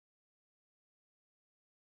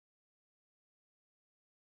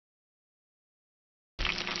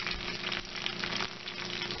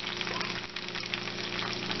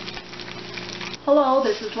Hello,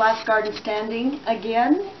 this is Last Garden Standing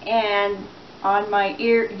again, and on my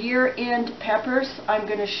year-end peppers, I'm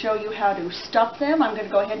going to show you how to stuff them. I'm going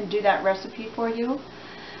to go ahead and do that recipe for you.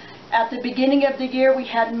 At the beginning of the year, we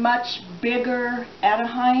had much bigger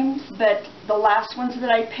Anaheims, but the last ones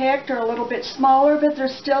that I picked are a little bit smaller, but they're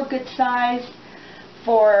still good size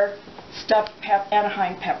for stuffed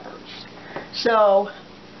Anaheim peppers. So,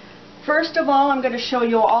 first of all, I'm going to show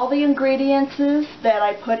you all the ingredients that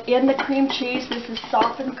I put in the cream cheese. This is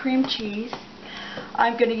softened cream cheese.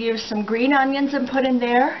 I'm going to use some green onions and put in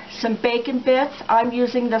there, some bacon bits. I'm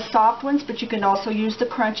using the soft ones, but you can also use the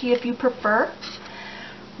crunchy if you prefer.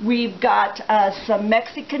 We've got some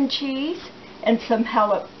Mexican cheese and some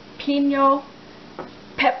jalapeno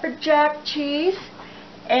pepper jack cheese.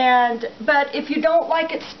 But if you don't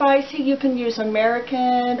like it spicy, you can use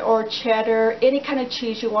American or cheddar, any kind of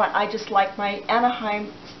cheese you want. I just like my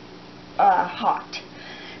Anaheim hot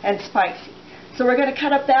and spicy. So we're going to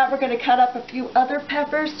cut up that. We're going to cut up a few other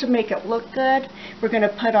peppers to make it look good. We're going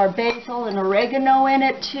to put our basil and oregano in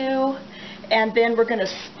it too. And then we're going to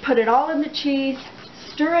put it all in the cheese,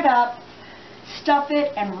 stir it up, stuff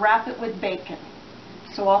it, and wrap it with bacon.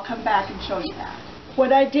 So I'll come back and show you that.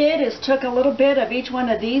 What I did is took a little bit of each one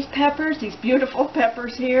of these peppers, these beautiful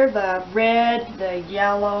peppers here, the red, the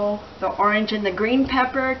yellow, the orange, and the green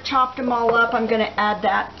pepper, chopped them all up. I'm going to add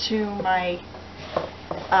that to my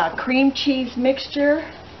cream cheese mixture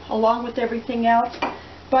along with everything else.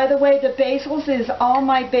 By the way, the basils is all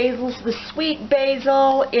my basils, the sweet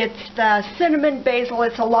basil, it's the cinnamon basil,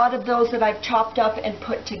 it's a lot of those that I've chopped up and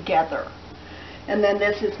put together. And then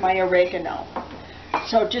this is my oregano.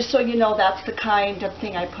 So just so you know, that's the kind of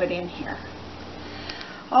thing I put in here.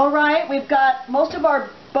 Alright, we've got most of our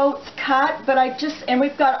boats cut, but and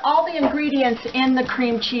we've got all the ingredients in the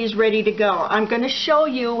cream cheese ready to go. I'm going to show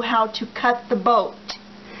you how to cut the boat.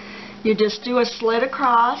 You just do a slit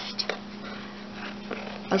across,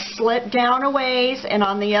 a slit down a ways, and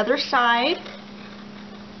on the other side,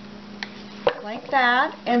 like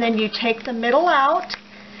that, and then you take the middle out.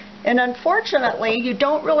 And unfortunately, you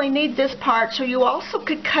don't really need this part, so you also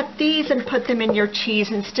could cut these and put them in your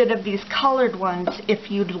cheese instead of these colored ones if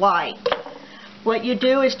you'd like. What you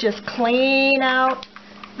do is just clean out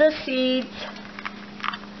the seeds,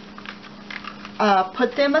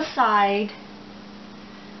 put them aside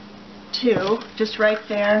too, just right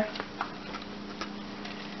there.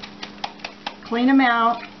 Clean them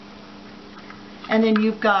out, and then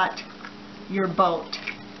you've got your boat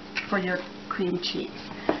for your cream cheese.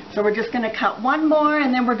 So we're just going to cut one more,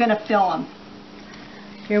 and then we're going to fill them.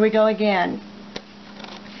 Here we go again.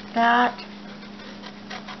 That.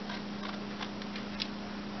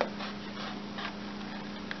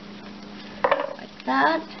 Like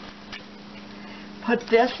that. Put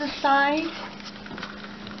this aside.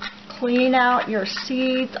 Clean out your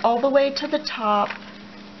seeds all the way to the top.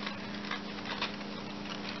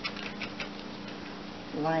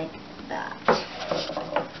 Like that.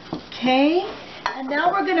 Okay. And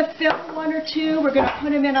now we're going to fill one or two. We're going to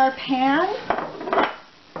put them in our pan.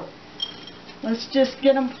 Let's just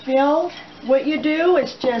get them filled. What you do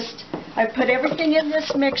is I put everything in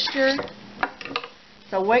this mixture.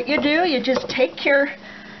 So what you do, you just take your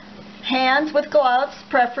hands with gloves,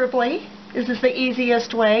 preferably. This is the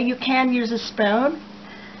easiest way. You can use a spoon,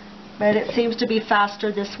 but it seems to be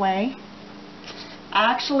faster this way.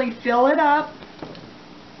 Actually fill it up,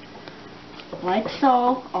 like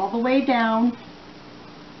so, all the way down.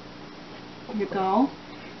 Here you go.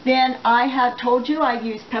 Then I had told you I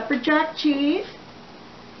use pepper jack cheese.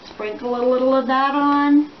 Sprinkle a little of that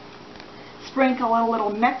on. Sprinkle a little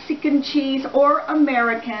Mexican cheese or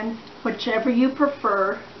American, whichever you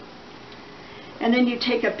prefer. And then you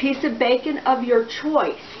take a piece of bacon of your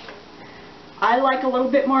choice. I like a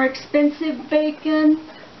little bit more expensive bacon.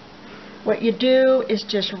 What you do is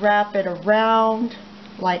just wrap it around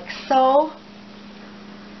like so.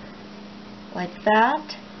 Like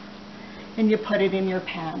that. And you put it in your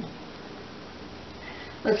pan.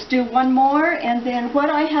 Let's do one more, and then what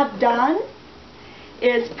I have done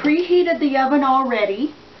is preheated the oven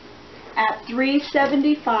already at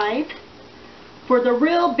 375. For the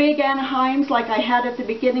real big Anaheims like I had at the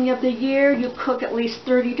beginning of the year, you cook at least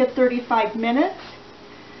 30 to 35 minutes.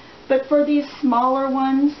 But for these smaller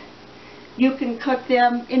ones, you can cook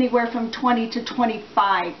them anywhere from 20 to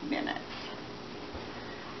 25 minutes.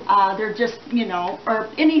 They're just, you know, or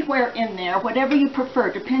anywhere in there, whatever you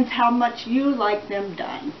prefer. Depends how much you like them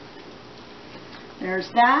done.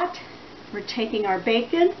 There's that. We're taking our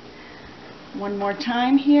bacon one more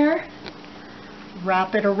time here.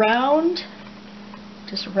 Wrap it around.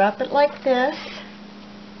 Just wrap it like this.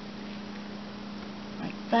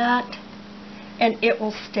 Like that. and it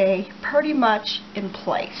will stay pretty much in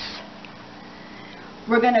place.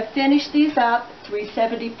 We're going to finish these up,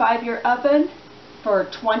 375 your oven for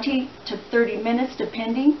 20 to 30 minutes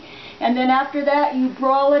depending, and then after that you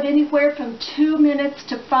broil it anywhere from 2 minutes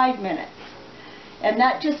to 5 minutes. And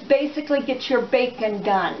that just basically gets your bacon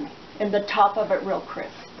done and the top of it real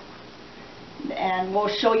crisp. And we'll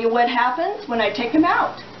show you what happens when I take them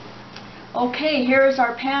out. Okay, here's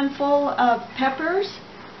our pan full of peppers.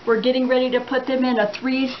 We're getting ready to put them in a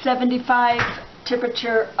 375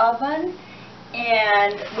 temperature oven,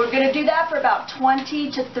 and we're going to do that for about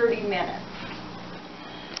 20 to 30 minutes.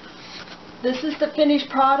 This is the finished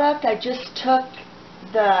product. I just took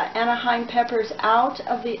the Anaheim peppers out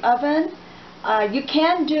of the oven. You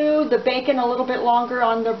can do the bacon a little bit longer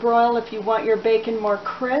on the broil if you want your bacon more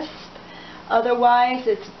crisp. Otherwise,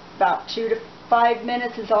 it's about 2 to 5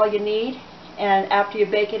 minutes is all you need, and after you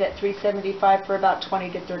bake it at 375 for about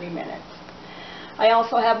 20 to 30 minutes. I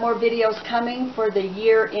also have more videos coming for the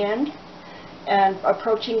year end and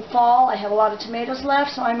approaching fall. I have a lot of tomatoes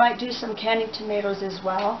left, so I might do some canning tomatoes as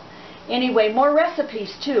well. Anyway, more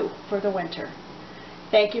recipes too for the winter.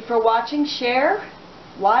 Thank you for watching. Share,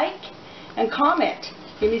 like, and comment.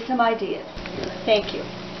 Give me some ideas. Thank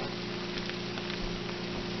you.